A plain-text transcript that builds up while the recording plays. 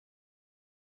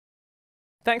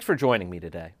Thanks for joining me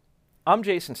today. I'm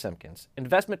Jason Simpkins,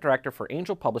 Investment Director for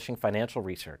Angel Publishing Financial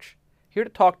Research, here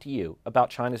to talk to you about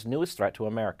China's newest threat to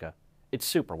America,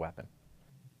 its superweapon.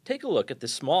 Take a look at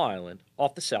this small island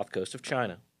off the south coast of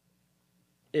China.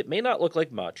 It may not look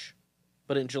like much,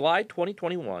 but in July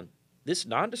 2021, this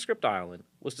nondescript island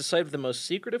was the site of the most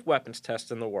secretive weapons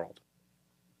test in the world.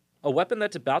 A weapon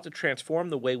that's about to transform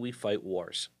the way we fight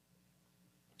wars.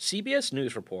 CBS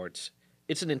News reports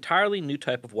it's an entirely new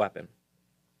type of weapon.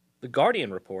 The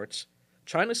Guardian reports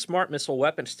China's smart missile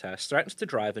weapons test threatens to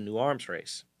drive a new arms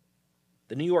race.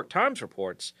 The New York Times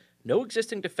reports no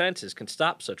existing defenses can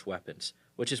stop such weapons,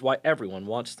 which is why everyone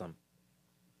wants them.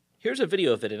 Here's a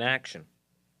video of it in action.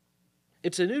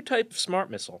 It's a new type of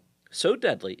smart missile, so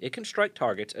deadly it can strike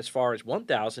targets as far as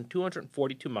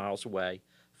 1,242 miles away,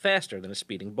 faster than a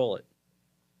speeding bullet.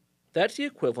 That's the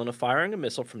equivalent of firing a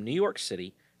missile from New York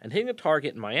City and hitting a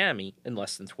target in Miami in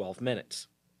less than 12 minutes.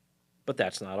 But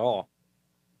that's not all.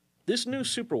 This new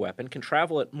superweapon can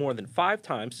travel at more than 5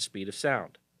 times the speed of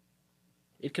sound.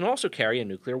 It can also carry a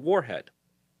nuclear warhead.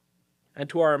 And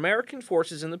to our American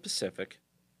forces in the Pacific,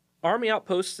 Army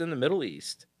outposts in the Middle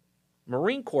East,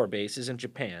 Marine Corps bases in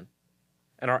Japan,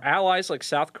 and our allies like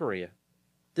South Korea,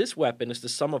 this weapon is the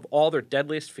sum of all their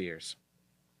deadliest fears.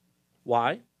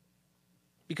 Why?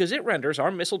 Because it renders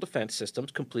our missile defense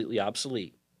systems completely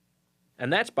obsolete.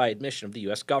 And that's by admission of the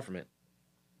U.S. government.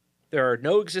 There are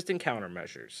no existing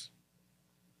countermeasures.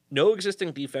 No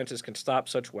existing defenses can stop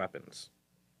such weapons.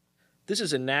 This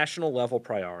is a national level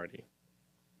priority.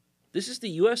 This is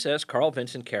the USS Carl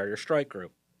Vinson Carrier Strike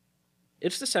Group.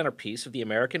 It's the centerpiece of the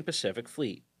American Pacific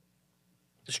Fleet.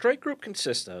 The strike group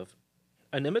consists of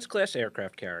a Nimitz-class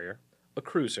aircraft carrier, a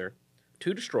cruiser,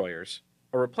 2 destroyers,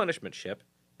 a replenishment ship,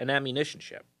 an ammunition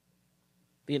ship.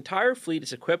 The entire fleet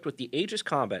is equipped with the Aegis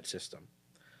combat system,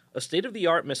 a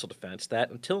state-of-the-art missile defense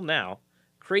that, until now,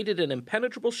 created an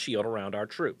impenetrable shield around our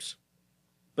troops.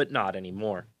 But not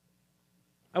anymore.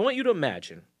 I want you to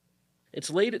imagine. It's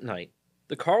late at night.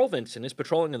 The Carl Vinson is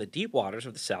patrolling in the deep waters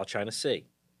of the South China Sea.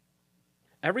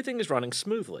 Everything is running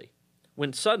smoothly,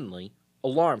 when suddenly,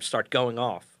 alarms start going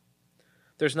off.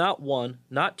 There's not one,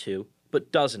 not two,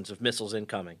 but dozens of missiles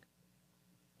incoming.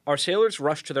 Our sailors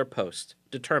rush to their post,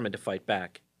 determined to fight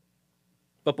back.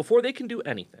 But before they can do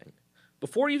anything,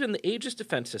 before even the Aegis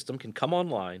defense system can come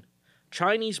online,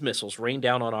 Chinese missiles rain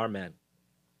down on our men.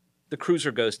 The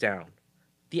cruiser goes down.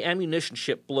 The ammunition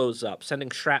ship blows up,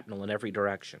 sending shrapnel in every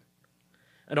direction.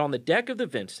 And on the deck of the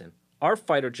Vinson, our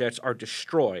fighter jets are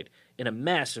destroyed in a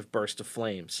massive burst of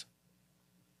flames.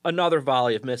 Another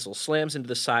volley of missiles slams into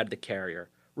the side of the carrier,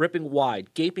 ripping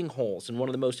wide, gaping holes in one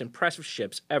of the most impressive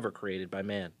ships ever created by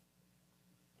man.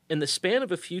 In the span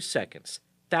of a few seconds,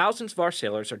 thousands of our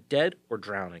sailors are dead or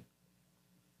drowning.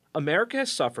 America has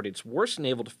suffered its worst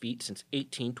naval defeat since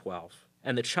 1812,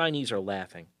 and the Chinese are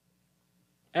laughing.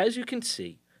 As you can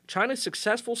see, China's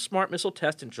successful smart missile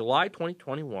test in July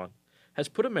 2021 has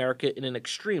put America in an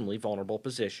extremely vulnerable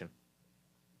position.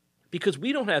 Because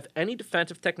we don't have any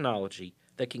defensive technology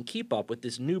that can keep up with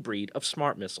this new breed of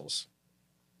smart missiles.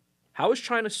 How is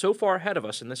China so far ahead of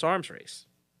us in this arms race?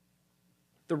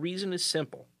 The reason is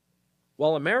simple.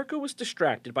 While America was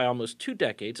distracted by almost 2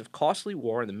 decades of costly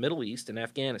war in the Middle East and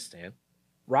Afghanistan,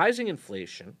 rising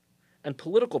inflation, and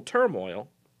political turmoil,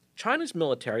 China's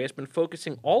military has been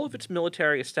focusing all of its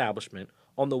military establishment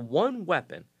on the one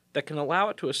weapon that can allow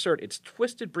it to assert its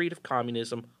twisted breed of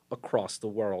communism across the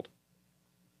world.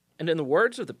 And in the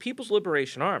words of the People's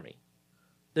Liberation Army,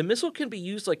 the missile can be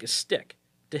used like a stick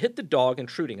to hit the dog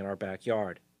intruding in our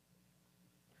backyard.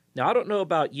 Now, I don't know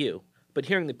about you, but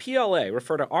hearing the PLA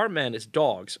refer to our men as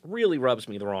dogs really rubs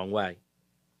me the wrong way.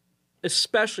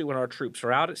 Especially when our troops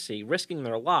are out at sea risking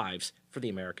their lives for the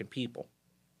American people.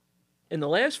 In the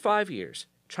last 5 years,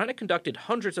 China conducted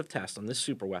hundreds of tests on this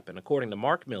superweapon, according to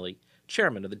Mark Milley,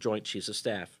 chairman of the Joint Chiefs of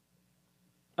Staff.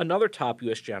 Another top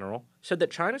U.S. general said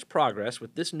that China's progress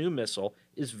with this new missile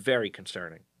is very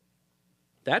concerning.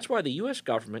 That's why the U.S.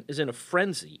 government is in a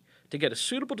frenzy to get a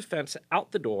suitable defense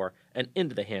out the door and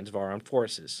into the hands of our armed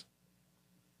forces.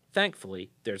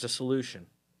 Thankfully, there's a solution.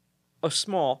 A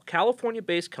small,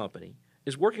 California-based company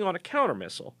is working on a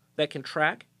counter-missile that can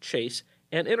track, chase,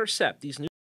 and intercept these new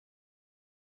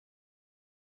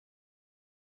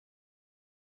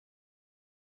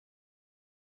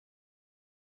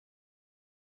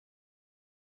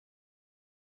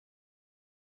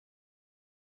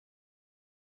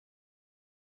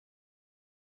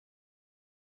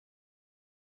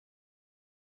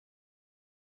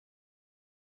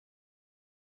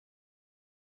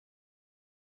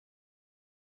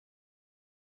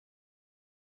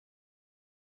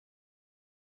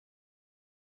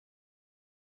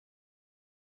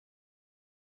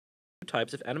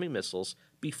types of enemy missiles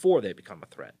before they become a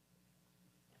threat.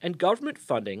 And government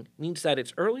funding means that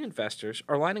its early investors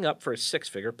are lining up for a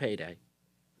six-figure payday.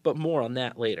 But more on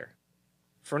that later.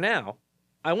 For now,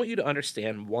 I want you to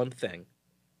understand one thing.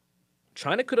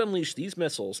 China could unleash these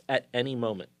missiles at any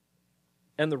moment.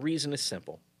 And the reason is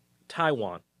simple.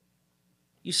 Taiwan.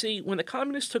 You see, when the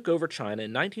communists took over China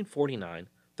in 1949,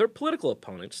 their political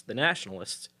opponents, the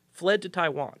nationalists, fled to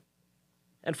Taiwan.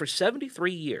 And for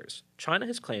 73 years, China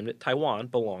has claimed that Taiwan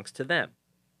belongs to them.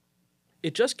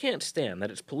 It just can't stand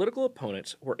that its political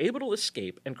opponents were able to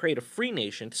escape and create a free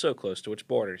nation so close to its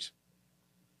borders.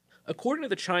 According to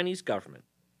the Chinese government,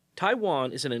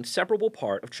 Taiwan is an inseparable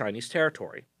part of Chinese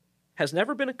territory, has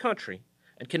never been a country,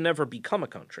 and can never become a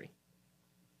country.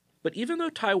 But even though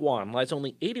Taiwan lies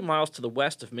only 80 miles to the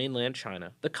west of mainland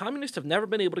China, the communists have never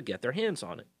been able to get their hands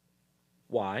on it.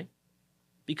 Why?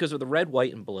 Because of the red,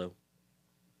 white, and blue.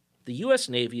 The U.S.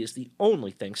 Navy is the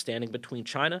only thing standing between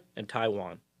China and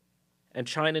Taiwan. And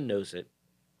China knows it.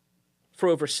 For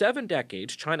over 7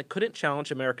 decades, China couldn't challenge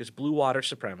America's blue water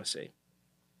supremacy.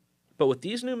 But with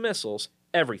these new missiles,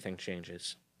 everything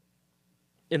changes.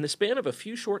 In the span of a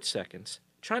few short seconds,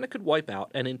 China could wipe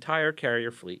out an entire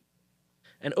carrier fleet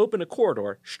and open a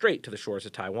corridor straight to the shores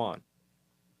of Taiwan.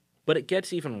 But it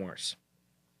gets even worse.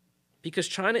 Because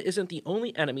China isn't the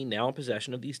only enemy now in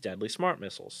possession of these deadly smart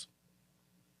missiles.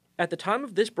 At the time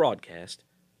of this broadcast,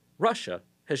 Russia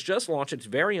has just launched its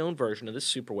very own version of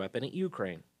this superweapon at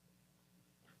Ukraine.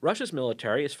 Russia's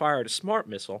military has fired a smart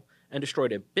missile and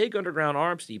destroyed a big underground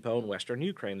arms depot in western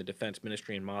Ukraine, the Defense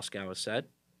Ministry in Moscow has said.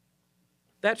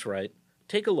 That's right,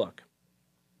 take a look.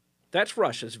 That's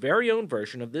Russia's very own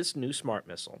version of this new smart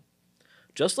missile.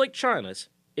 Just like China's,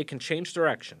 it can change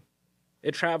direction.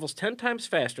 It travels 10 times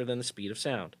faster than the speed of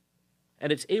sound,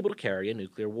 and it's able to carry a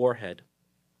nuclear warhead.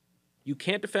 You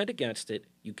can't defend against it,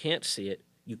 you can't see it,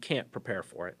 you can't prepare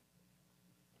for it.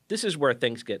 This is where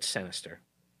things get sinister.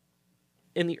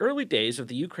 In the early days of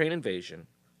the Ukraine invasion,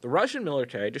 the Russian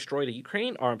military destroyed a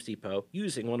Ukrainian arms depot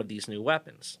using one of these new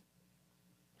weapons.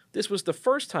 This was the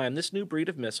first time this new breed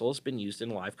of missile has been used in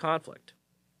live conflict.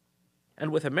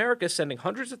 And with America sending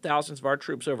hundreds of thousands of our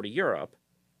troops over to Europe,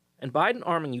 and Biden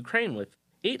arming Ukraine with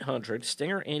 800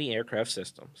 Stinger anti-aircraft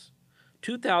systems,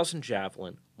 2,000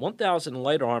 Javelin, 1,000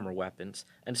 light armor weapons,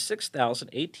 and 6,000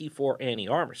 AT-4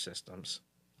 anti-armor systems,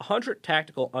 100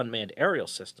 tactical unmanned aerial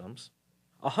systems,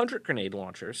 100 grenade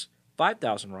launchers,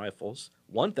 5,000 rifles,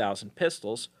 1,000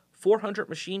 pistols, 400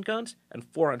 machine guns, and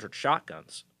 400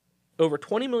 shotguns. Over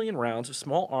 20 million rounds of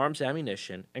small arms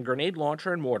ammunition and grenade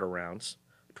launcher and mortar rounds,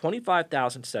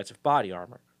 25,000 sets of body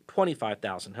armor,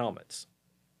 25,000 helmets.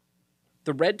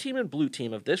 The red team and blue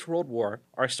team of this world war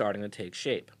are starting to take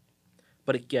shape.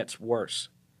 But it gets worse.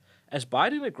 As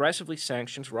Biden aggressively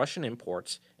sanctions Russian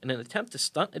imports in an attempt to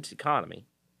stunt its economy,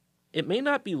 it may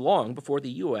not be long before the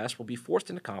U.S. will be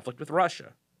forced into conflict with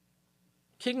Russia,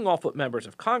 kicking off what members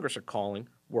of Congress are calling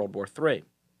World War III.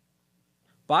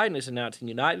 Biden is announcing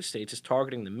the United States is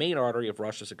targeting the main artery of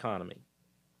Russia's economy.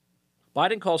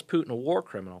 Biden calls Putin a war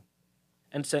criminal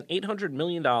and sent $800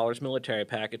 million military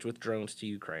package with drones to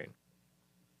Ukraine.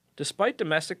 Despite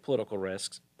domestic political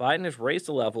risks, Biden has raised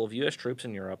the level of U.S. troops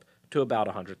in Europe to about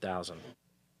 100,000.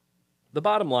 The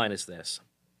bottom line is this.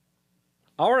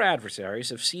 Our adversaries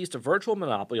have seized a virtual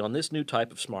monopoly on this new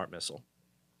type of smart missile.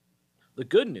 The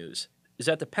good news is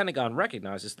that the Pentagon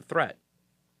recognizes the threat,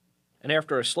 and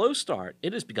after a slow start,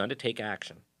 it has begun to take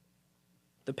action.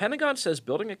 The Pentagon says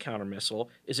building a countermissile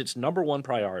is its #1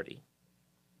 priority.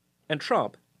 And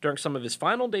Trump, during some of his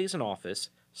final days in office,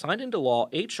 signed into law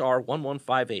H.R.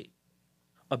 1158,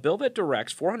 a bill that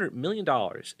directs $400 million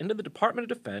into the Department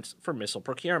of Defense for missile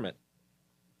procurement.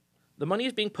 The money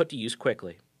is being put to use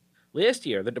quickly. Last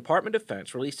year, the Department of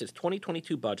Defense released its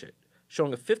 2022 budget,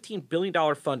 showing a $15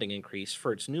 billion funding increase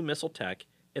for its new missile tech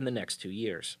in the next 2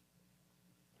 years.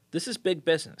 This is big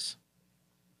business.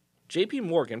 J.P.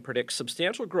 Morgan predicts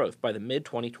substantial growth by the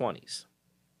mid-2020s.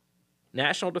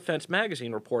 National Defense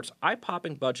Magazine reports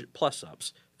eye-popping budget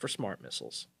plus-ups for smart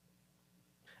missiles.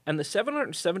 And the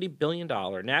 $770 billion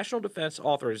National Defense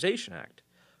Authorization Act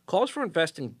calls for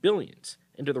investing billions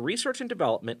into the research and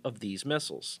development of these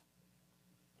missiles.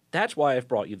 That's why I've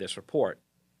brought you this report.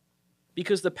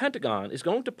 Because the Pentagon is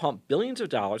going to pump billions of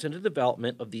dollars into the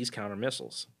development of these counter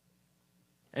missiles.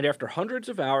 And after hundreds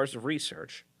of hours of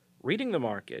research, reading the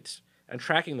markets, and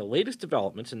tracking the latest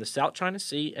developments in the South China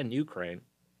Sea and Ukraine,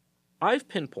 I've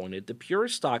pinpointed the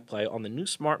purest stock play on the new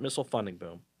smart missile funding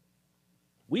boom.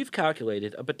 We've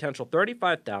calculated a potential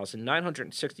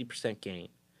 35,960% gain,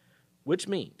 which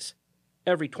means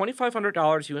every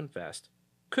 $2,500 you invest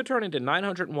could turn into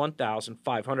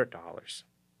 $901,500.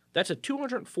 That's a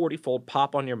 240-fold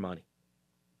pop on your money,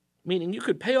 meaning you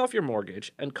could pay off your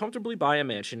mortgage and comfortably buy a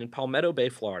mansion in Palmetto Bay,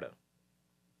 Florida.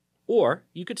 Or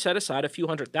you could set aside a few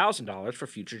 $100,000 for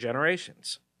future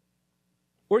generations.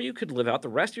 Or you could live out the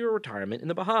rest of your retirement in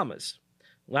the Bahamas,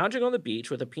 lounging on the beach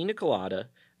with a pina colada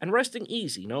and resting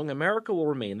easy knowing America will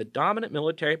remain the dominant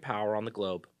military power on the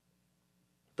globe.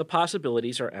 The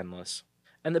possibilities are endless,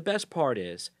 and the best part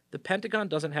is, the Pentagon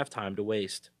doesn't have time to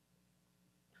waste.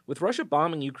 With Russia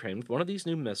bombing Ukraine with one of these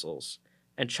new missiles,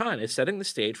 and China setting the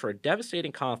stage for a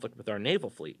devastating conflict with our naval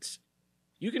fleets,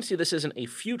 you can see this isn't a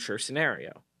future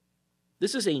scenario.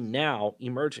 This is a now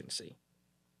emergency,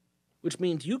 which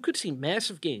means you could see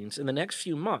massive gains in the next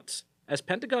few months as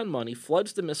Pentagon money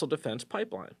floods the missile defense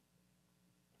pipeline.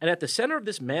 And at the center of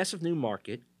this massive new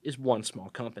market is one small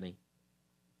company.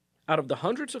 Out of the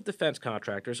hundreds of defense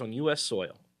contractors on U.S.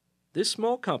 soil, this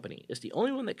small company is the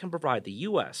only one that can provide the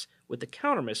U.S. with the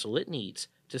countermissile it needs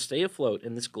to stay afloat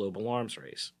in this global arms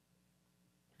race.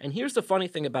 And here's the funny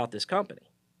thing about this company.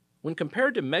 When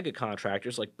compared to mega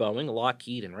contractors like Boeing,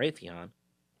 Lockheed, and Raytheon,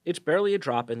 it's barely a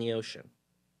drop in the ocean.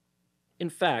 In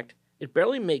fact, it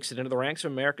barely makes it into the ranks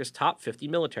of America's top 50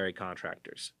 military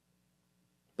contractors.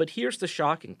 But here's the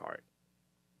shocking part.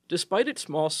 Despite its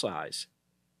small size,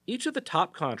 each of the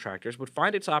top contractors would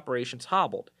find its operations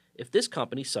hobbled if this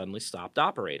company suddenly stopped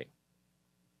operating.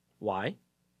 Why?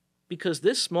 Because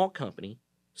this small company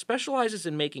specializes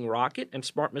in making rocket and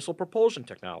smart missile propulsion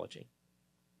technology.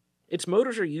 Its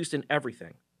motors are used in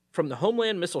everything, from the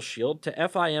Homeland Missile Shield to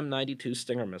FIM-92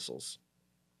 Stinger missiles.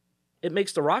 It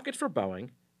makes the rockets for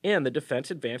Boeing and the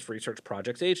Defense Advanced Research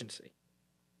Projects Agency.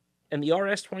 And the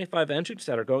RS-25 engines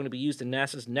that are going to be used in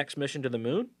NASA's next mission to the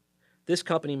moon, this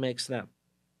company makes them.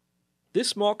 This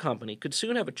small company could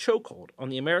soon have a chokehold on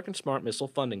the American smart missile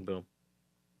funding boom.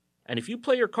 And if you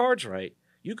play your cards right,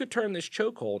 you could turn this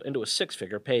chokehold into a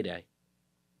six-figure payday.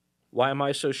 Why am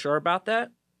I so sure about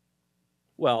that?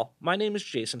 Well, my name is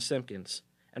Jason Simpkins,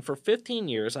 and for 15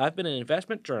 years I've been an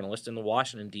investment journalist in the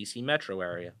Washington, D.C. metro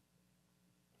area.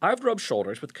 I've rubbed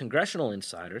shoulders with congressional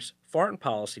insiders, foreign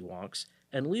policy wonks,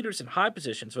 and leaders in high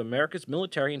positions of America's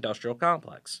military-industrial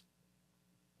complex.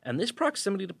 And this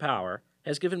proximity to power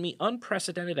has given me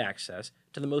unprecedented access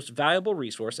to the most valuable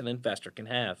resource an investor can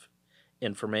have: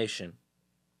 information.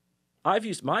 I've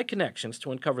used my connections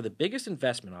to uncover the biggest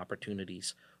investment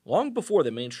opportunities long before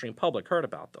the mainstream public heard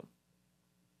about them.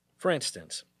 For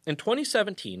instance, in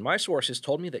 2017, my sources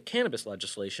told me that cannabis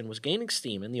legislation was gaining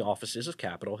steam in the offices of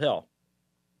Capitol Hill.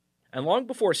 And long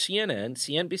before CNN,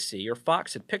 CNBC, or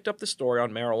Fox had picked up the story on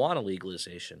marijuana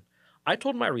legalization, I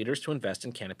told my readers to invest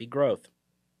in Canopy Growth.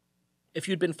 If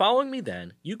you'd been following me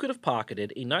then, you could have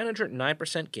pocketed a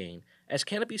 909% gain as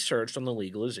Canopy surged on the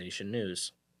legalization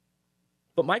news.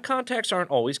 But my contacts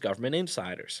aren't always government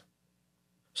insiders.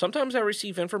 Sometimes I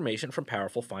receive information from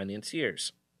powerful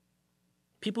financiers,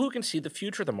 people who can see the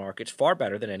future of the markets far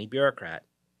better than any bureaucrat.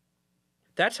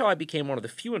 That's how I became one of the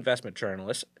few investment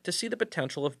journalists to see the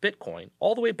potential of Bitcoin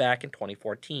all the way back in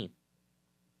 2014.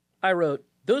 I wrote,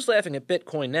 "Those laughing at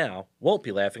Bitcoin now won't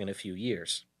be laughing in a few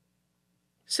years."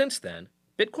 Since then,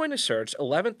 Bitcoin has surged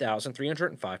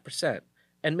 11,305%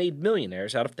 and made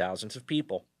millionaires out of thousands of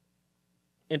people.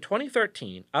 In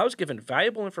 2013, I was given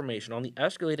valuable information on the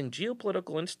escalating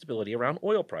geopolitical instability around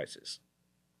oil prices.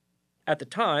 At the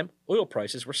time, oil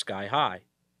prices were sky high.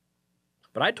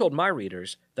 But I told my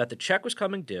readers that the check was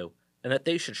coming due and that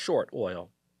they should short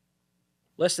oil.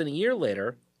 Less than a year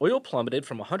later, oil plummeted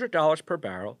from $100 per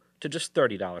barrel to just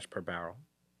 $30 per barrel.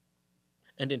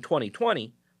 And in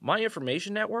 2020, my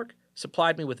information network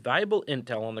supplied me with valuable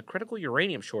intel on the critical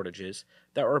uranium shortages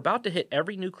that were about to hit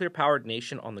every nuclear-powered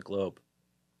nation on the globe.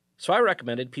 So I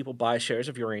recommended people buy shares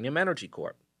of Uranium Energy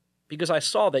Corp, because I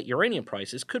saw that uranium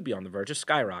prices could be on the verge of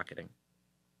skyrocketing.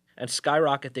 And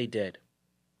skyrocket they did,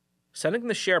 sending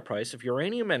the share price of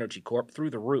Uranium Energy Corp through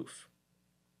the roof.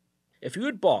 If you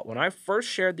had bought when I first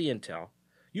shared the intel,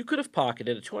 you could have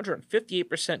pocketed a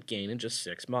 258% gain in just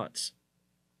 6 months.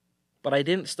 But I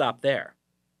didn't stop there,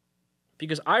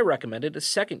 because I recommended a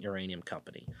second uranium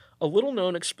company, a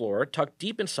little-known explorer tucked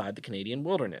deep inside the Canadian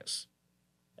wilderness.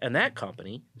 And that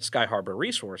company, Sky Harbor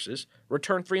Resources,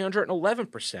 returned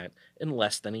 311% in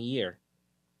less than a year.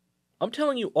 I'm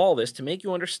telling you all this to make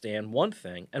you understand one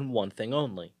thing and one thing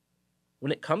only.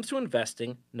 When it comes to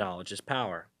investing, knowledge is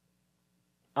power.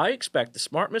 I expect the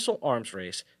smart missile arms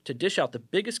race to dish out the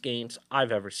biggest gains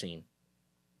I've ever seen.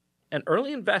 And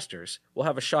early investors will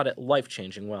have a shot at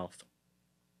life-changing wealth.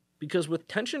 Because with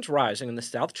tensions rising in the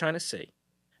South China Sea,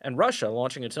 and Russia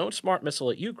launching its own smart missile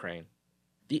at Ukraine,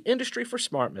 the industry for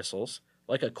smart missiles,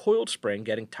 like a coiled spring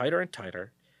getting tighter and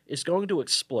tighter, is going to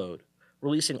explode,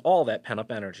 releasing all that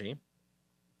pent-up energy.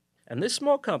 And this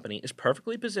small company is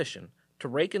perfectly positioned to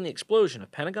rake in the explosion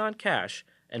of Pentagon cash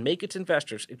and make its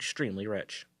investors extremely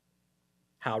rich.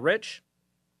 How rich?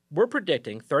 We're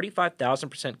predicting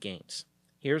 35,000% gains.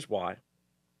 Here's why.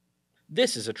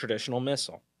 This is a traditional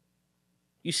missile.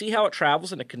 You see how it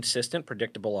travels in a consistent,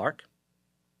 predictable arc?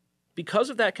 Because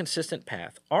of that consistent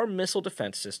path, our missile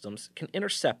defense systems can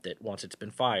intercept it once it's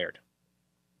been fired.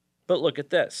 But look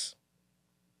at this.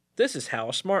 This is how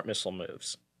a smart missile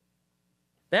moves.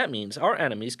 That means our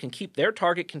enemies can keep their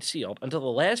target concealed until the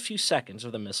last few seconds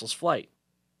of the missile's flight.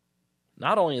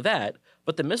 Not only that,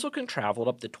 but the missile can travel at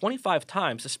up to 25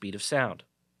 times the speed of sound,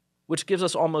 which gives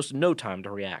us almost no time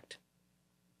to react.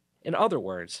 In other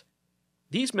words,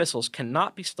 these missiles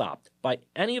cannot be stopped by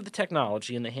any of the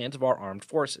technology in the hands of our armed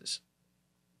forces,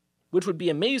 which would be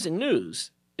amazing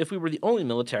news if we were the only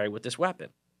military with this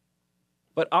weapon.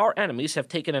 But our enemies have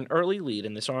taken an early lead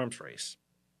in this arms race.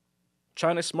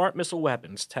 China's smart missile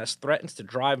weapons test threatens to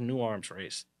drive new arms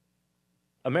race.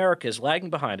 America is lagging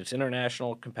behind its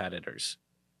international competitors.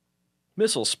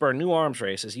 Missiles spur new arms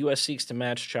race as U.S. seeks to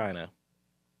match China.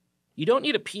 You don't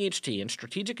need a PhD in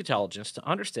strategic intelligence to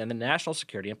understand the national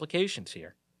security implications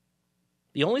here.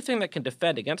 The only thing that can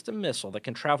defend against a missile that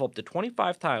can travel up to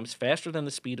 25 times faster than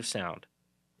the speed of sound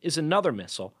is another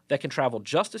missile that can travel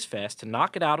just as fast to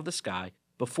knock it out of the sky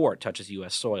before it touches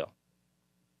U.S. soil.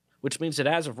 Which means that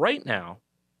as of right now,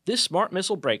 this smart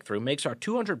missile breakthrough makes our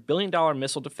 $200 billion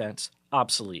missile defense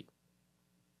obsolete.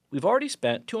 We've already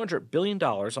spent $200 billion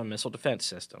on missile defense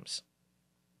systems.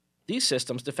 These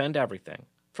systems defend everything,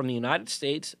 from the United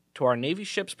States to our Navy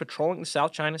ships patrolling the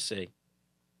South China Sea.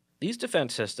 These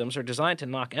defense systems are designed to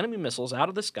knock enemy missiles out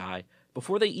of the sky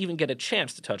before they even get a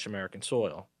chance to touch American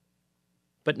soil.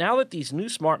 But now that these new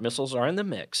smart missiles are in the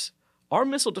mix, our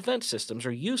missile defense systems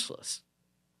are useless.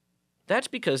 That's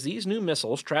because these new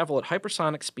missiles travel at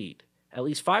hypersonic speed, at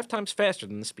least 5 times faster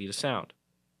than the speed of sound.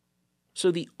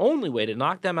 So the only way to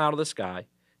knock them out of the sky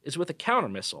is with a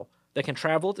counter-missile that can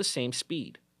travel at the same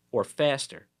speed, or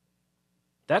faster.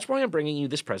 That's why I'm bringing you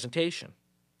this presentation.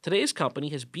 Today's company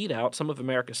has beat out some of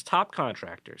America's top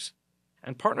contractors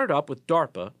and partnered up with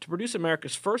DARPA to produce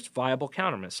America's first viable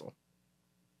counter-missile.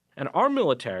 And our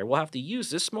military will have to use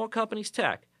this small company's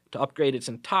tech to upgrade its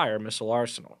entire missile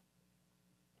arsenal.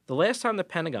 The last time the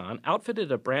Pentagon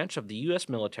outfitted a branch of the U.S.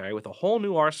 military with a whole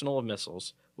new arsenal of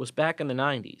missiles was back in the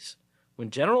 90s, when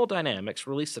General Dynamics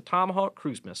released the Tomahawk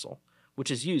cruise missile,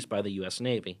 which is used by the U.S.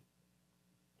 Navy.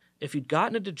 If you'd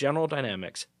gotten into General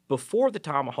Dynamics before the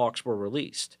Tomahawks were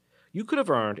released, you could have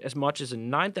earned as much as a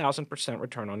 9,000%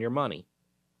 return on your money.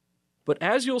 But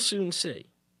as you'll soon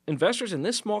see, investors in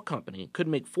this small company could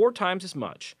make 4 times as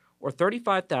much, or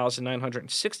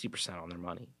 35,960% on their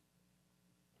money.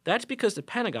 That's because the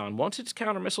Pentagon wants its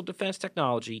counter-missile defense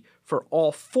technology for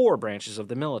all 4 branches of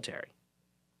the military.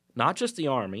 Not just the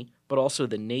Army, but also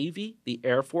the Navy, the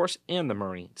Air Force, and the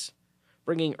Marines,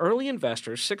 bringing early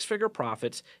investors 6-figure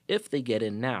profits if they get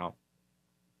in now.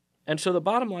 And so the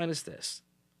bottom line is this: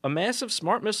 a massive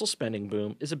smart missile spending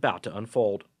boom is about to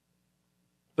unfold.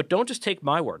 But don't just take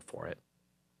my word for it.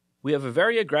 We have a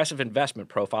very aggressive investment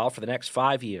profile for the next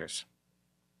 5 years.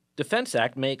 Defense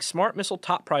Act makes smart missile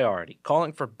top priority,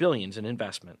 calling for billions in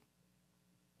investment.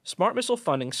 Smart missile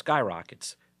funding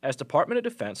skyrockets as Department of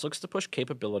Defense looks to push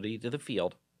capability to the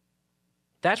field.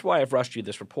 That's why I've rushed you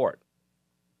this report.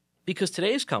 Because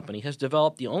today's company has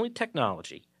developed the only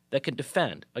technology that can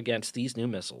defend against these new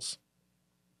missiles.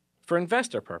 For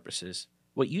investor purposes,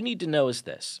 what you need to know is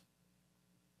this: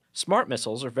 smart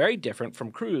missiles are very different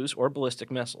from cruise or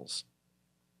ballistic missiles.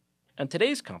 And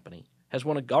today's company has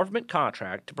won a government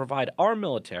contract to provide our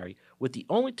military with the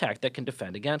only tech that can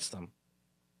defend against them.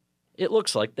 It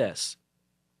looks like this.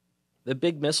 The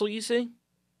big missile you see?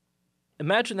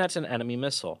 Imagine that's an enemy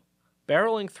missile,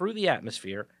 barreling through the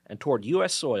atmosphere and toward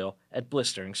U.S. soil at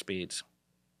blistering speeds.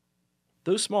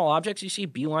 Those small objects you see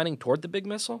beelining toward the big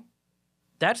missile?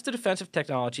 That's the defensive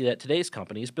technology that today's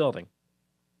company is building.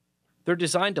 They're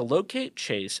designed to locate,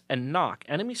 chase, and knock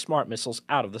enemy smart missiles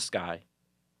out of the sky.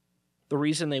 The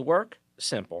reason they work?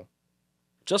 Simple.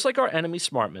 Just like our enemy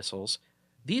smart missiles,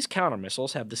 these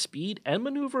counter-missiles have the speed and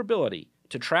maneuverability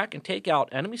to track and take out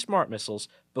enemy smart missiles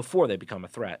before they become a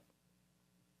threat.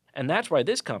 And that's why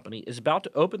this company is about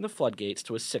to open the floodgates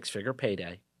to a 6-figure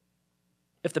payday.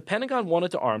 If the Pentagon wanted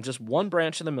to arm just one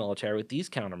branch of the military with these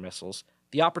counter-missiles,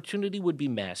 the opportunity would be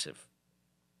massive.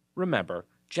 Remember,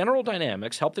 General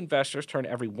Dynamics helped investors turn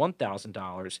every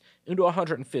 $1,000 into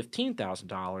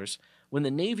 $115,000 when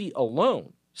the Navy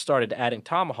alone started adding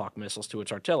Tomahawk missiles to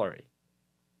its artillery.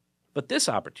 But this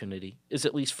opportunity is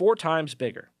at least 4 times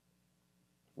bigger.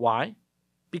 Why?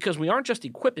 Because we aren't just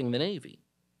equipping the Navy.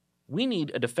 We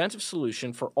need a defensive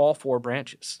solution for all four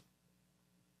branches.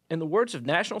 In the words of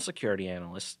national security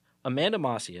analyst Amanda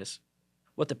Macias,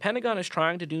 what the Pentagon is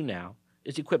trying to do now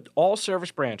is equip all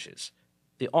service branches,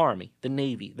 the Army, the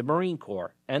Navy, the Marine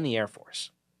Corps, and the Air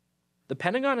Force. The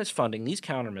Pentagon is funding these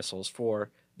countermissiles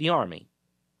for the Army.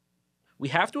 We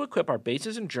have to equip our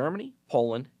bases in Germany,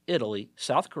 Poland, Italy,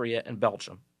 South Korea, and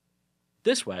Belgium.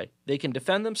 This way, they can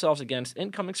defend themselves against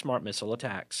incoming smart missile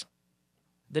attacks.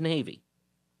 The Navy.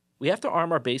 We have to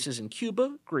arm our bases in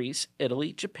Cuba, Greece,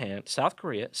 Italy, Japan, South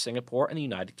Korea, Singapore, and the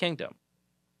United Kingdom.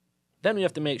 Then we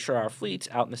have to make sure our fleets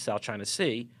out in the South China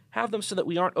Sea have them so that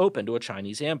we aren't open to a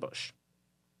Chinese ambush.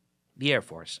 The Air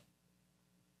Force.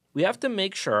 We have to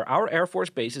make sure our Air Force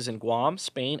bases in Guam,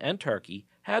 Spain, and Turkey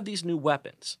have these new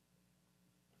weapons.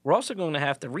 We're also going to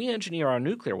have to re-engineer our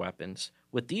nuclear weapons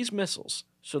with these missiles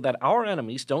so that our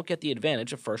enemies don't get the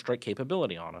advantage of first-strike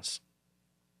capability on us.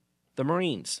 The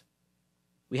Marines.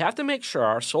 We have to make sure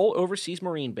our sole overseas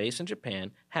Marine base in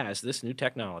Japan has this new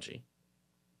technology.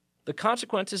 The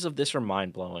consequences of this are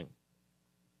mind-blowing.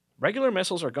 Regular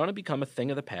missiles are going to become a thing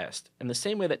of the past, in the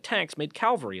same way that tanks made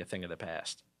cavalry a thing of the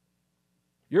past.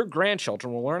 Your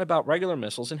grandchildren will learn about regular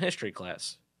missiles in history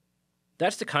class.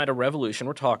 That's the kind of revolution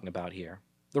we're talking about here,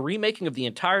 the remaking of the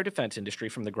entire defense industry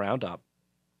from the ground up.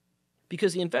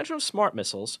 Because the invention of smart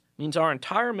missiles means our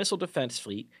entire missile defense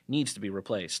fleet needs to be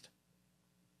replaced.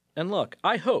 And look,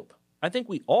 I think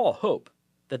we all hope,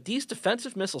 that these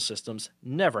defensive missile systems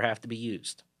never have to be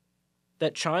used.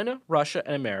 That China, Russia,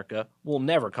 and America will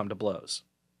never come to blows.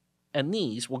 And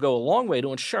these will go a long way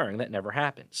to ensuring that never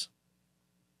happens.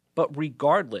 But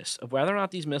regardless of whether or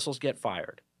not these missiles get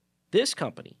fired, this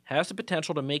company has the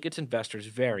potential to make its investors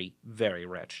very, very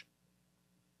rich.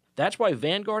 That's why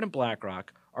Vanguard and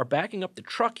BlackRock are backing up the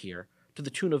truck here to the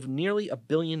tune of nearly $1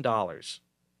 billion.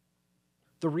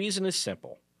 The reason is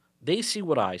simple. They see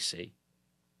what I see.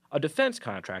 A defense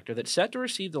contractor that's set to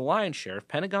receive the lion's share of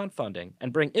Pentagon funding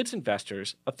and bring its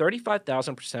investors a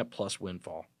 35,000% plus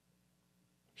windfall.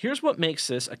 Here's what makes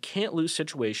this a can't-lose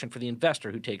situation for the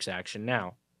investor who takes action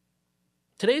now.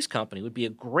 Today's company would be a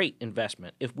great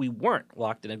investment if we weren't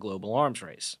locked in a global arms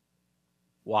race.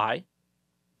 Why?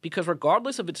 Because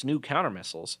regardless of its new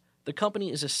countermissiles, the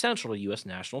company is essential to U.S.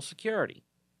 national security.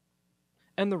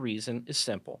 And the reason is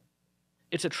simple.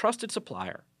 It's a trusted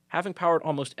supplier, having powered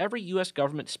almost every U.S.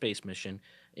 government space mission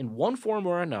in one form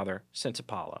or another since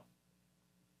Apollo.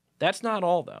 That's not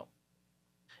all, though.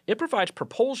 It provides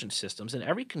propulsion systems in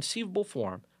every conceivable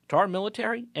form to our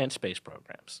military and space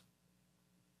programs.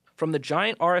 From the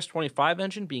giant RS-25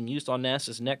 engine being used on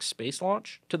NASA's next space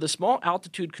launch, to the small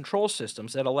altitude control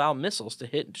systems that allow missiles to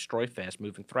hit and destroy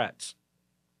fast-moving threats.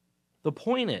 The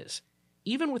point is,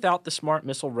 even without the smart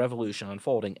missile revolution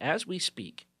unfolding as we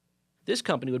speak, this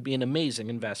company would be an amazing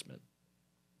investment.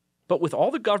 But with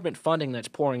all the government funding that's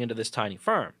pouring into this tiny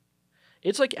firm,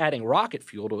 it's like adding rocket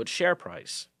fuel to its share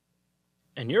price.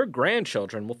 And your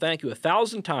grandchildren will thank you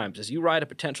 1,000 times as you ride a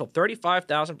potential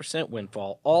 35,000%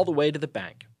 windfall all the way to the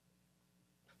bank.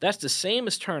 That's the same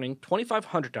as turning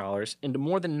 $2,500 into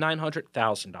more than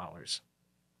 $900,000.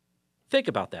 Think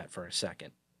about that for a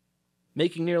second.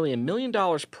 Making nearly $1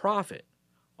 million profit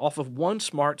off of one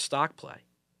smart stock play.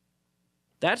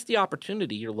 That's the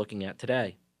opportunity you're looking at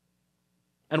today.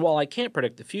 And while I can't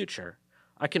predict the future,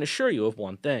 I can assure you of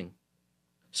one thing.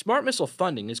 Smart missile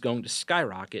funding is going to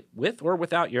skyrocket with or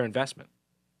without your investment.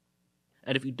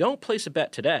 And if you don't place a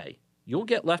bet today, you'll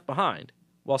get left behind,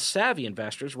 while savvy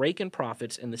investors rake in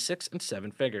profits in the 6 and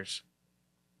 7 figures.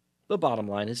 The bottom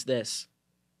line is this.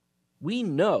 We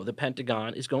know the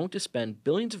Pentagon is going to spend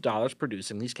billions of dollars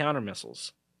producing these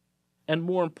countermissiles. And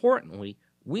more importantly,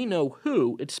 we know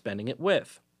who it's spending it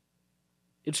with.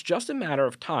 It's just a matter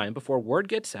of time before word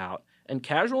gets out and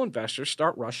casual investors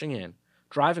start rushing in,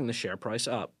 driving the share price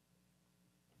up.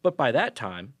 But by that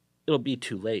time, it'll be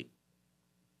too late.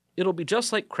 It'll be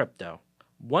just like crypto.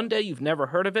 One day you've never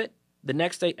heard of it, the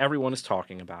next day everyone is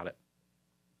talking about it.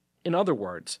 In other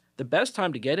words, the best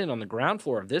time to get in on the ground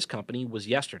floor of this company was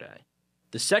yesterday.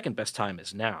 The second best time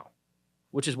is now,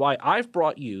 which is why I've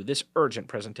brought you this urgent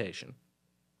presentation.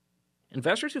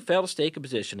 Investors who fail to stake a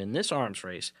position in this arms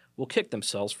race will kick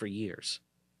themselves for years.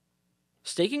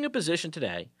 Staking a position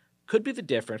today could be the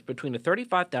difference between a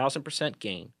 35,000%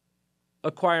 gain,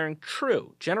 acquiring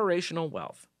true generational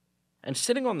wealth, and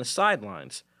sitting on the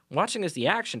sidelines watching as the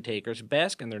action takers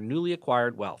bask in their newly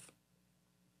acquired wealth.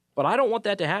 But I don't want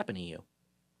that to happen to you.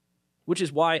 Which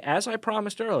is why, as I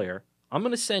promised earlier, I'm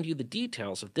going to send you the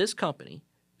details of this company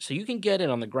so you can get in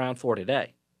on the ground floor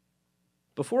today.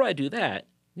 Before I do that,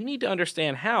 you need to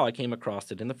understand how I came across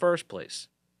it in the first place.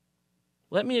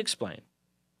 Let me explain.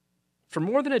 For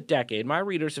more than a decade, my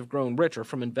readers have grown richer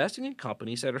from investing in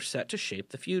companies that are set to shape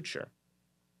the future.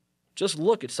 Just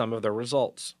look at some of their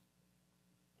results.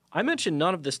 I mention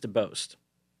none of this to boast,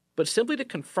 but simply to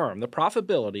confirm the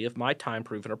profitability of my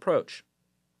time-proven approach.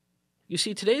 You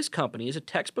see, today's company is a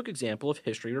textbook example of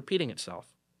history repeating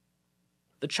itself.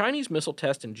 The Chinese missile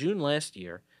test in June last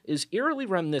year is eerily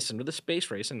reminiscent of the space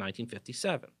race in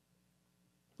 1957.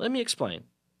 Let me explain.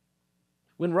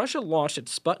 When Russia launched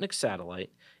its Sputnik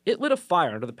satellite, it lit a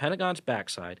fire under the Pentagon's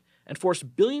backside and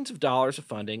forced billions of dollars of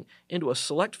funding into a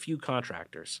select few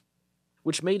contractors,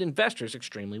 which made investors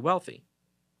extremely wealthy.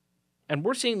 And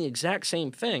we're seeing the exact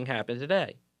same thing happen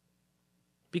today.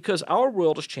 Because our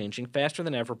world is changing faster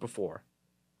than ever before.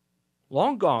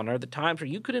 Long gone are the times where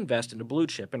you could invest in a blue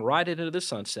chip and ride it into the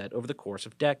sunset over the course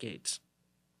of decades.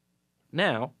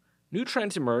 Now, new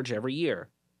trends emerge every year,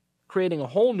 creating a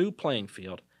whole new playing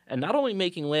field, and not only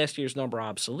making last year's number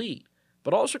obsolete,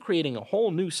 but also creating a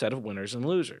whole new set of winners and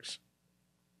losers.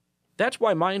 That's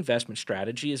why my investment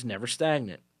strategy is never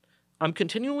stagnant. I'm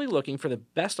continually looking for the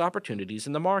best opportunities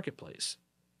in the marketplace.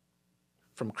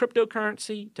 From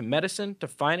cryptocurrency, to medicine, to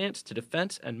finance, to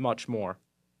defense, and much more.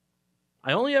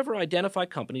 I only ever identify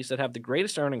companies that have the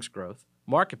greatest earnings growth,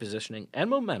 market positioning, and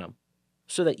momentum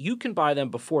so that you can buy them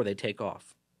before they take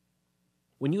off.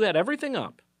 When you add everything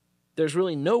up, there's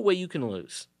really no way you can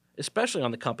lose, especially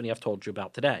on the company I've told you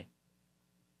about today.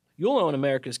 You'll own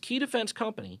America's key defense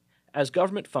company as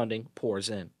government funding pours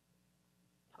in.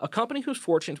 A company whose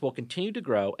fortunes will continue to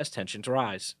grow as tensions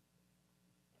rise,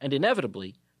 and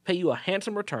inevitably pay you a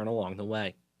handsome return along the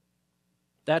way.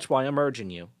 That's why I'm urging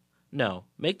you, no,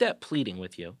 make that pleading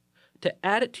with you, to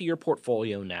add it to your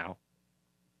portfolio now.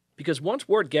 Because once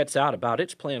word gets out about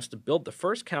its plans to build the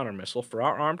first counter-missile for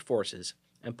our armed forces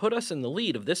and put us in the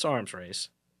lead of this arms race,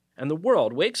 and the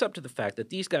world wakes up to the fact that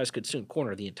these guys could soon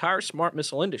corner the entire smart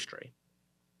missile industry,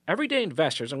 everyday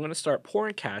investors are going to start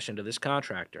pouring cash into this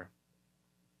contractor.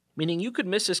 Meaning you could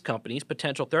miss this company's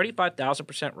potential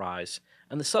 35,000% rise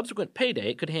and the subsequent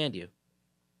payday it could hand you.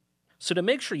 So to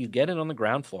make sure you get in on the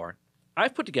ground floor,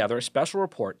 I've put together a special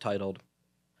report titled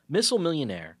Missile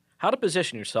Millionaire: How to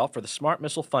Position Yourself for the Smart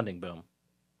Missile Funding Boom.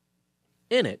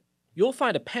 In it, you'll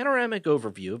find a panoramic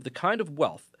overview of the kind of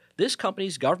wealth this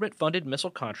company's government-funded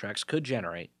missile contracts could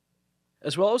generate,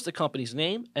 as well as the company's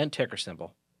name and ticker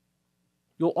symbol.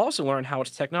 You'll also learn how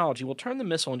its technology will turn the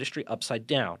missile industry upside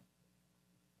down,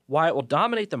 why it will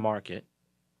dominate the market,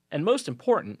 and most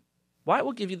important, why it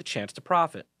will give you the chance to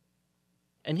profit.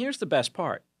 And here's the best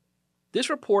part. This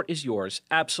report is yours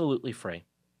absolutely free.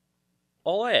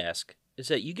 All I ask is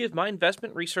that you give my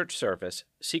investment research service,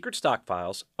 Secret Stock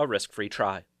Files, a risk-free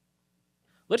try.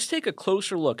 Let's take a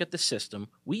closer look at the system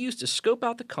we use to scope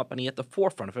out the company at the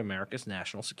forefront of America's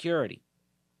national security.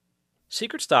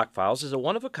 Secret Stock Files is a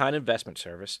one-of-a-kind investment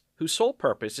service whose sole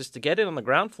purpose is to get in on the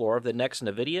ground floor of the next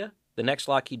NVIDIA, the next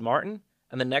Lockheed Martin,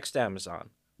 and the next Amazon,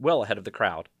 well ahead of the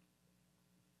crowd.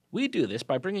 We do this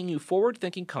by bringing you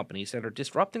forward-thinking companies that are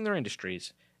disrupting their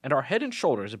industries and are head and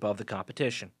shoulders above the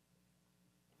competition.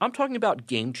 I'm talking about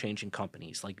game-changing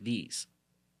companies like these.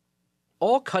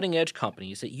 All cutting-edge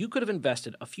companies that you could have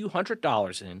invested a few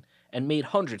 $100s in and made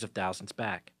hundreds of thousands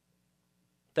back.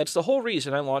 That's the whole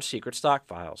reason I launched Secret Stock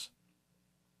Files.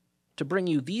 To bring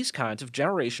you these kinds of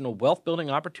generational wealth-building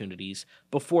opportunities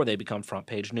before they become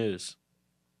front-page news.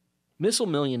 Missile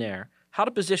Millionaire: How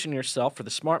to Position Yourself for the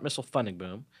Smart Missile Funding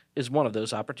Boom is one of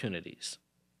those opportunities.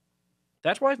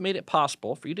 That's why I've made it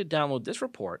possible for you to download this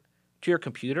report to your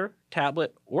computer,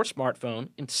 tablet, or smartphone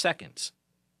in seconds,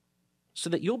 so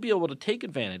that you'll be able to take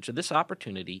advantage of this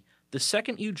opportunity the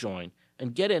second you join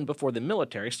and get in before the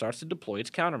military starts to deploy its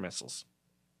countermissiles.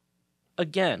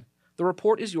 Again, the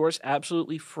report is yours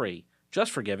absolutely free,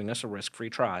 just for giving us a risk-free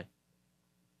try.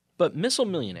 But Missile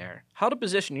Millionaire: How to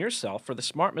Position Yourself for the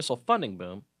Smart Missile Funding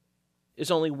Boom is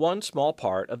only one small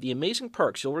part of the amazing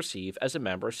perks you'll receive as a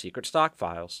member of Secret Stock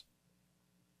Files.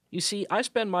 You see, I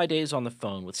spend my days on the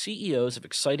phone with CEOs of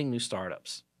exciting new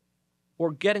startups,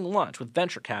 or getting lunch with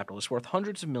venture capitalists worth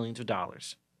hundreds of millions of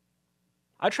dollars.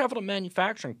 I travel to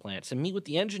manufacturing plants and meet with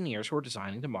the engineers who are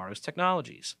designing tomorrow's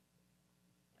technologies.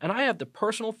 And I have the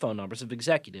personal phone numbers of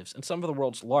executives in some of the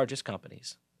world's largest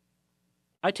companies.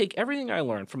 I take everything I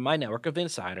learn from my network of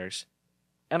insiders,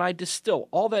 and I distill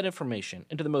all that information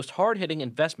into the most hard-hitting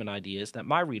investment ideas that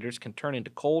my readers can turn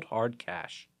into cold, hard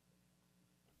cash.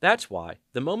 That's why,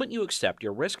 the moment you accept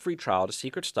your risk-free trial to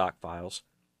Secret Stock Files,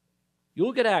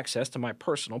 you'll get access to my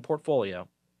personal portfolio.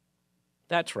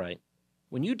 That's right.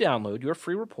 When you download your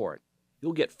free report,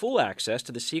 you'll get full access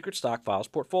to the Secret Stock Files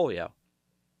portfolio.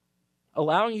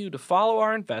 allowing you to follow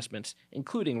our investments,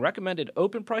 including recommended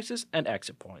open prices and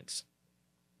exit points.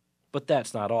 But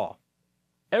that's not all.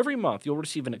 Every month, you'll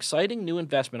receive an exciting new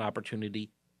investment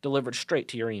opportunity delivered straight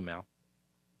to your email.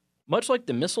 Much like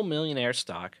the Missile Millionaire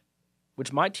stock,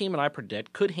 which my team and I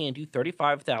predict could hand you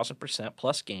 35,000%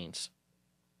 plus gains,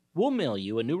 we'll mail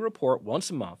you a new report once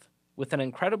a month with an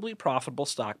incredibly profitable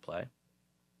stock play.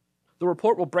 The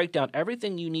report will break down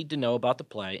everything you need to know about the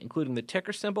play, including the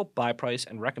ticker symbol, buy price,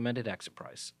 and recommended exit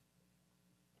price.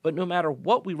 But no matter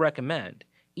what we recommend,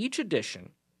 each edition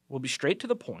will be straight to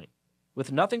the point,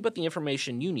 with nothing but the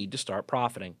information you need to start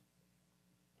profiting.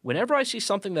 Whenever I see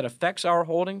something that affects our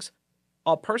holdings,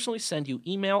 I'll personally send you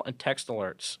email and text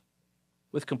alerts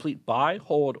with complete buy,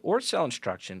 hold, or sell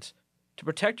instructions to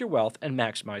protect your wealth and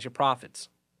maximize your profits.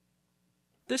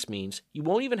 This means you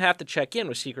won't even have to check in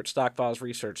with Secret Stock Files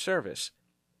Research Service.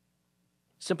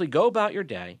 Simply go about your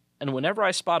day, and whenever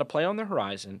I spot a play on the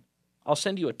horizon, I'll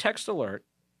send you a text alert,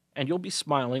 and you'll be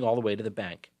smiling all the way to the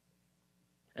bank.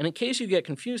 And in case you get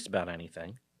confused about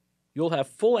anything, you'll have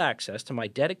full access to my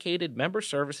dedicated member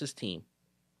services team,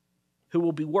 who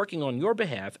will be working on your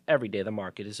behalf every day the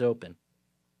market is open.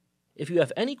 If you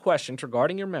have any questions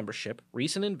regarding your membership,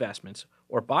 recent investments,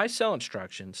 or buy-sell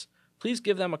instructions, please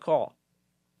give them a call.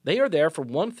 They are there for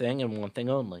one thing and one thing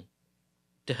only: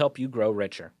 to help you grow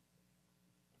richer.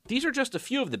 These are just a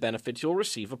few of the benefits you'll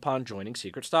receive upon joining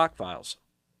Secret Stock Files.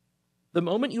 The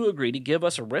moment you agree to give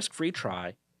us a risk-free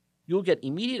try, you'll get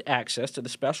immediate access to the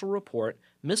special report,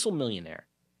 Missile Millionaire: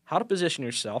 How to Position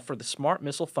Yourself for the Smart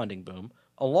Missile Funding Boom,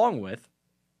 along with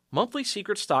monthly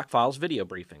Secret Stock Files video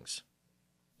briefings.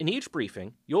 In each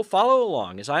briefing, you'll follow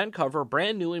along as I uncover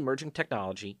brand new emerging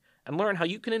technology and learn how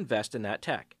you can invest in that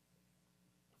tech.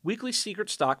 Weekly Secret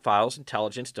Stock Files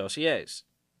intelligence dossiers.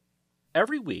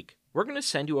 Every week, we're going to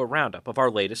send you a roundup of our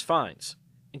latest finds,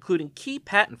 including key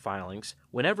patent filings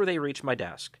whenever they reach my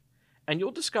desk, and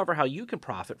you'll discover how you can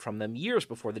profit from them years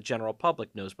before the general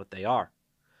public knows what they are.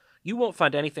 You won't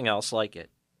find anything else like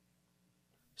it.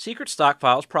 Secret Stock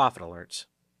Files Profit Alerts.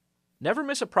 Never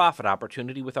miss a profit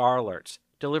opportunity with our alerts,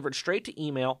 delivered straight to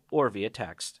email or via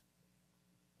text.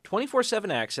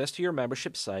 24/7 access to your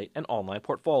membership site and online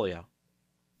portfolio.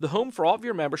 The home for all of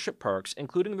your membership perks,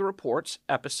 including the reports,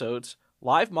 episodes,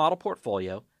 live model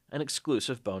portfolio, and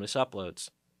exclusive bonus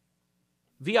uploads.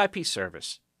 VIP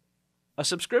service. A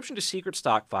subscription to Secret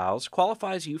Stock Files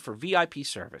qualifies you for VIP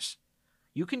service.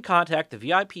 You can contact the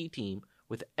VIP team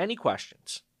with any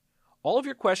questions. All of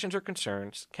your questions or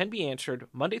concerns can be answered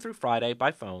Monday through Friday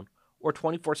by phone or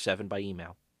 24/7 by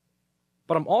email.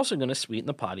 But I'm also going to sweeten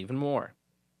the pot even more.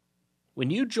 When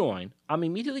you join, I'm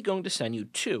immediately going to send you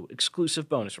 2 exclusive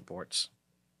bonus reports.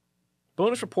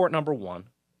 Bonus report number 1,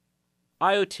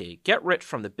 IoT, get rich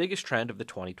from the biggest trend of the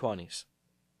 2020s.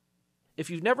 If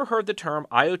you've never heard the term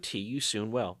IoT, you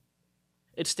soon will.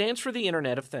 It stands for the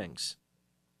Internet of Things,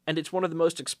 and it's one of the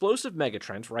most explosive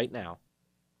megatrends right now.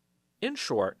 In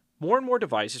short, more and more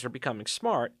devices are becoming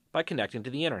smart by connecting to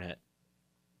the Internet.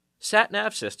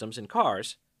 Sat-nav systems in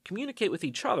cars communicate with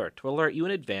each other to alert you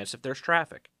in advance if there's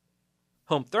traffic.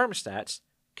 Home thermostats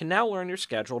can now learn your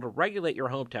schedule to regulate your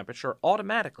home temperature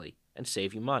automatically and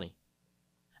save you money.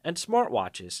 And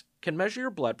smartwatches can measure your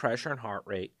blood pressure and heart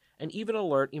rate and even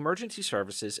alert emergency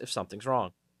services if something's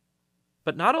wrong.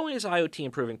 But not only is IoT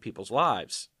improving people's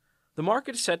lives, the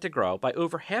market is set to grow by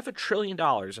over $500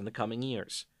 billion in the coming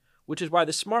years, which is why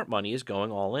the smart money is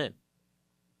going all in.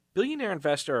 Billionaire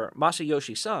investor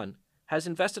Masayoshi Son has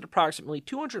invested approximately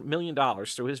 $200 million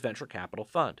through his venture capital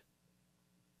fund.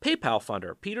 PayPal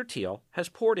funder Peter Thiel has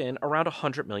poured in around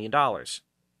 $100 million.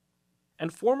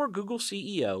 And former Google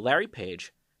CEO Larry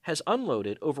Page has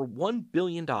unloaded over $1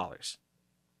 billion.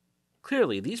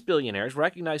 Clearly, these billionaires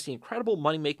recognize the incredible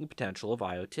money-making potential of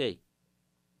IoT.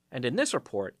 And in this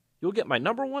report, you'll get my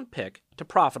number 1 pick to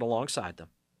profit alongside them.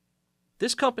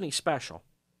 This company's special.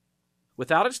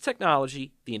 Without its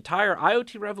technology, the entire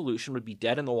IoT revolution would be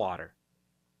dead in the water.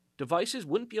 Devices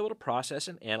wouldn't be able to process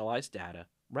and analyze data,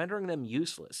 rendering them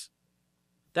useless.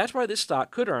 That's why this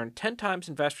stock could earn 10 times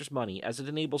investors' money as it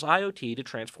enables IoT to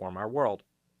transform our world.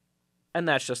 And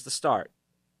that's just the start.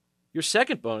 Your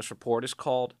second bonus report is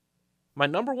called My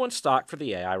Number 1 Stock for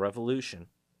the AI Revolution.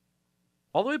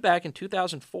 All the way back in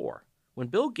 2004, when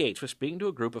Bill Gates was speaking to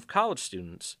a group of college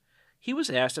students, he was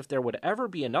asked if there would ever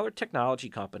be another technology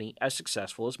company as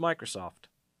successful as Microsoft.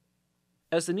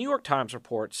 As the New York Times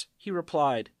reports, he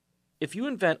replied, "If you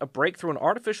invent a breakthrough in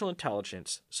artificial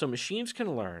intelligence so machines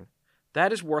can learn,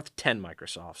 that is worth 10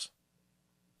 Microsofts."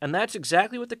 And that's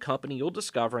exactly what the company you'll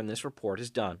discover in this report has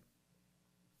done.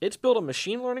 It's built a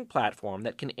machine learning platform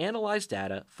that can analyze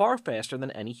data far faster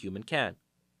than any human can.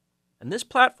 And this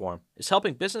platform is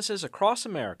helping businesses across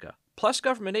America, plus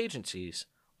government agencies,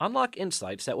 unlock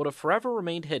insights that would have forever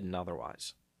remained hidden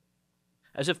otherwise.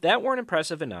 As if that weren't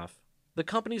impressive enough, the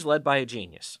company's led by a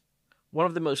genius, one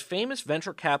of the most famous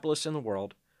venture capitalists in the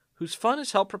world, whose fund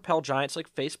has helped propel giants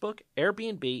like Facebook,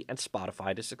 Airbnb, and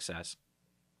Spotify to success.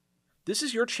 This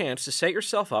is your chance to set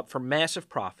yourself up for massive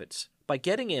profits by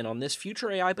getting in on this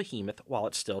future AI behemoth while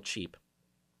it's still cheap.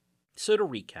 So to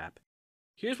recap,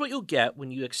 here's what you'll get when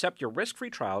you accept your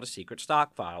risk-free trial to Secret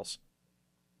Stock Files.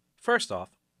 First off,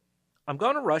 I'm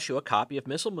going to rush you a copy of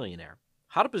Missile Millionaire,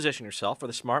 How to Position Yourself for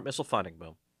the Smart Missile Funding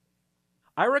Boom.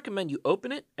 I recommend you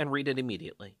open it and read it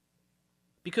immediately.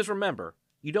 Because remember,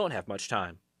 you don't have much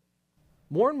time.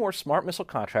 More and more smart missile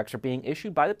contracts are being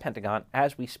issued by the Pentagon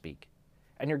as we speak,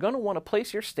 and you're going to want to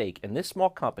place your stake in this small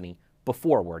company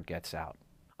before word gets out.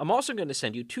 I'm also going to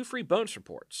send you 2 free bonus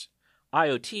reports: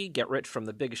 IoT, Get Rich from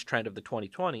the Biggest Trend of the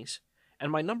 2020s,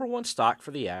 and my #1 stock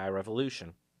for the AI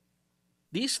revolution.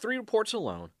 These 3 reports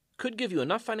alone could give you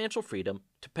enough financial freedom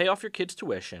to pay off your kids'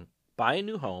 tuition, buy a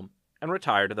new home, and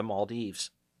retire to the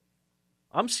Maldives.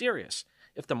 I'm serious.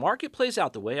 If the market plays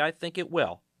out the way I think it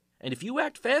will, and if you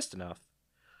act fast enough,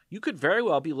 you could very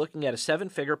well be looking at a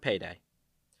 7-figure payday.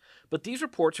 But these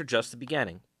reports are just the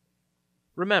beginning.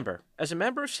 Remember, as a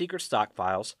member of Secret Stock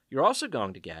Files, you're also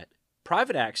going to get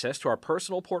private access to our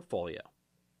personal portfolio,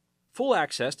 full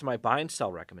access to my buy and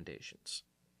sell recommendations,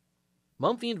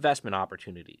 monthly investment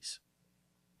opportunities.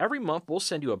 Every month we'll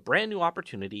send you a brand new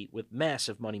opportunity with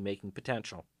massive money-making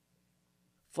potential.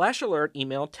 Flash alert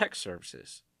email text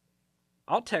services.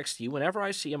 I'll text you whenever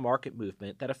I see a market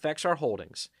movement that affects our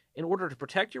holdings in order to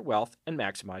protect your wealth and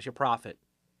maximize your profit.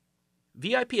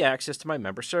 VIP access to my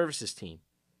member services team.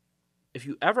 If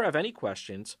you ever have any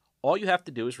questions, all you have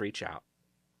to do is reach out.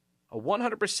 A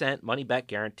 100% money-back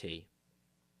guarantee.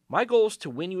 My goal is to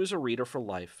win you as a reader for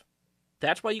life.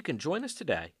 That's why you can join us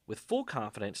today with full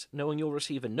confidence, knowing you'll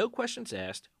receive a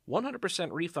no-questions-asked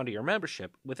 100% refund of your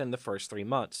membership within the first 3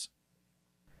 months.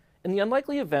 In the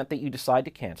unlikely event that you decide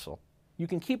to cancel, you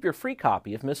can keep your free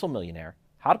copy of Missile Millionaire,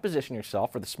 How to Position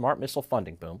Yourself for the Smart Missile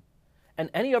Funding Boom, and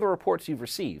any other reports you've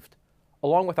received,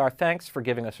 along with our thanks for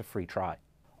giving us a free try.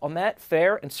 On that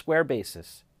fair and square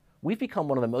basis, we've become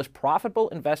one of the most profitable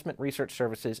investment research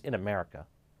services in America.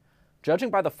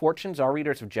 Judging by the fortunes our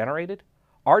readers have generated,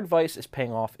 our advice is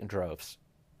paying off in droves.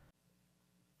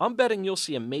 I'm betting you'll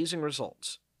see amazing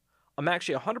results. I'm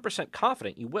actually 100%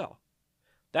 confident you will.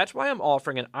 That's why I'm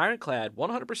offering an ironclad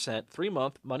 100%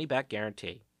 3-month money-back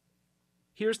guarantee.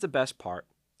 Here's the best part.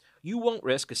 You won't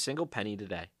risk a single penny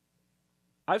today.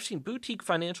 I've seen boutique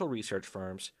financial research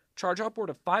firms charge upward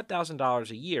of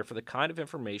 $5,000 a year for the kind of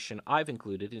information I've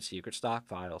included in Secret Stock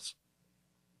Files.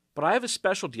 But I have a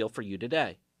special deal for you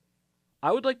today.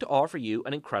 I would like to offer you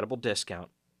an incredible discount.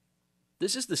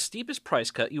 This is the steepest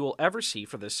price cut you will ever see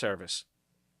for this service.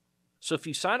 So if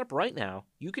you sign up right now,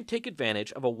 you can take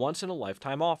advantage of a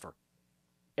once-in-a-lifetime offer.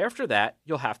 After that,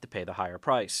 you'll have to pay the higher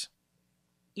price.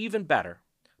 Even better,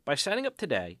 by signing up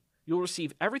today, you'll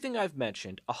receive everything I've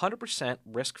mentioned 100%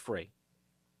 risk-free.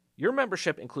 Your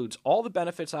membership includes all the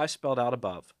benefits I spelled out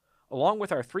above, along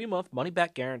with our 3-month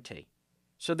money-back guarantee.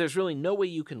 So there's really no way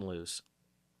you can lose.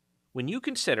 When you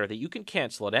consider that you can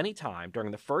cancel at any time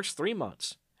during the first 3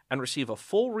 months and receive a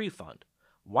full refund,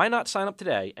 why not sign up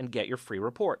today and get your free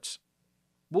reports?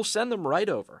 We'll send them right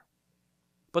over.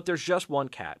 But there's just one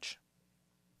catch.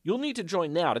 You'll need to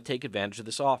join now to take advantage of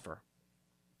this offer,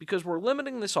 because we're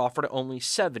limiting this offer to only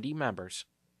 70 members.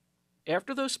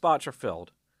 After those spots are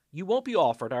filled, you won't be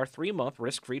offered our 3-month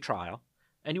risk-free trial,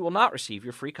 and you will not receive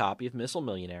your free copy of Missile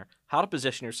Millionaire, How to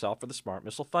Position Yourself for the Smart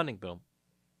Missile Funding Boom.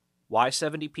 Why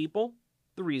 70 people?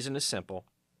 The reason is simple.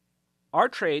 Our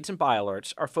trades and buy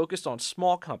alerts are focused on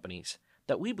small companies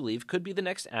that we believe could be the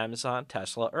next Amazon,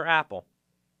 Tesla, or Apple.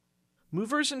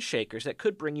 Movers and shakers that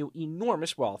could bring you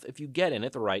enormous wealth if you get in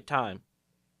at the right time.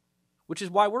 Which is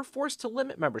why we're forced to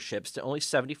limit memberships to only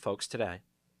 70 folks today.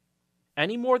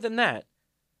 Any more than that,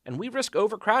 and we risk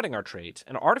overcrowding our trades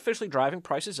and artificially driving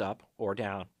prices up or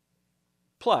down.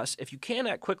 Plus, if you can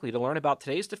act quickly to learn about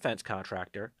today's defense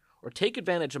contractor or take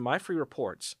advantage of my free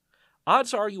reports,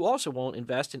 odds are you also won't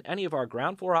invest in any of our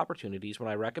ground floor opportunities when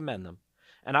I recommend them,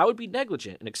 and I would be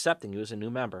negligent in accepting you as a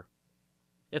new member.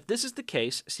 If this is the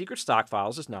case, Secret Stock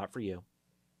Files is not for you.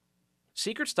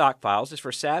 Secret Stock Files is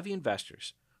for savvy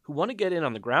investors who want to get in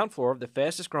on the ground floor of the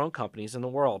fastest growing companies in the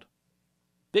world.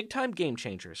 Big-time game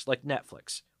changers like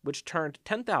Netflix, which turned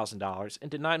 $10,000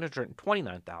 into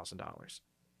 $929,000.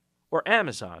 Or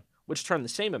Amazon, which turned the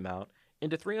same amount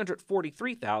into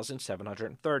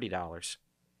 $343,730.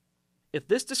 If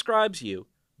this describes you,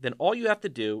 then all you have to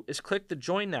do is click the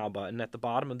Join Now button at the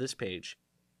bottom of this page,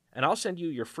 and I'll send you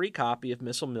your free copy of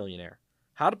Missile Millionaire,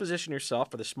 How to Position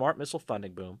Yourself for the Smart Missile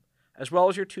Funding Boom, as well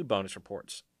as your 2 bonus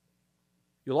reports.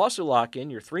 You'll also lock in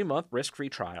your 3-month risk-free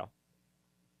trial.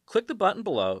 Click the button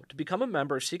below to become a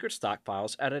member of Secret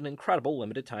Stockpiles at an incredible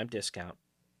limited-time discount.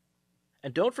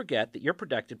 And don't forget that you're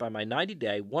protected by my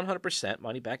 90-day, 100%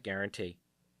 money-back guarantee.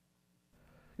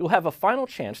 You'll have a final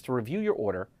chance to review your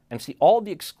order and see all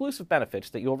the exclusive benefits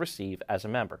that you'll receive as a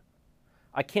member.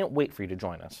 I can't wait for you to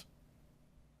join us.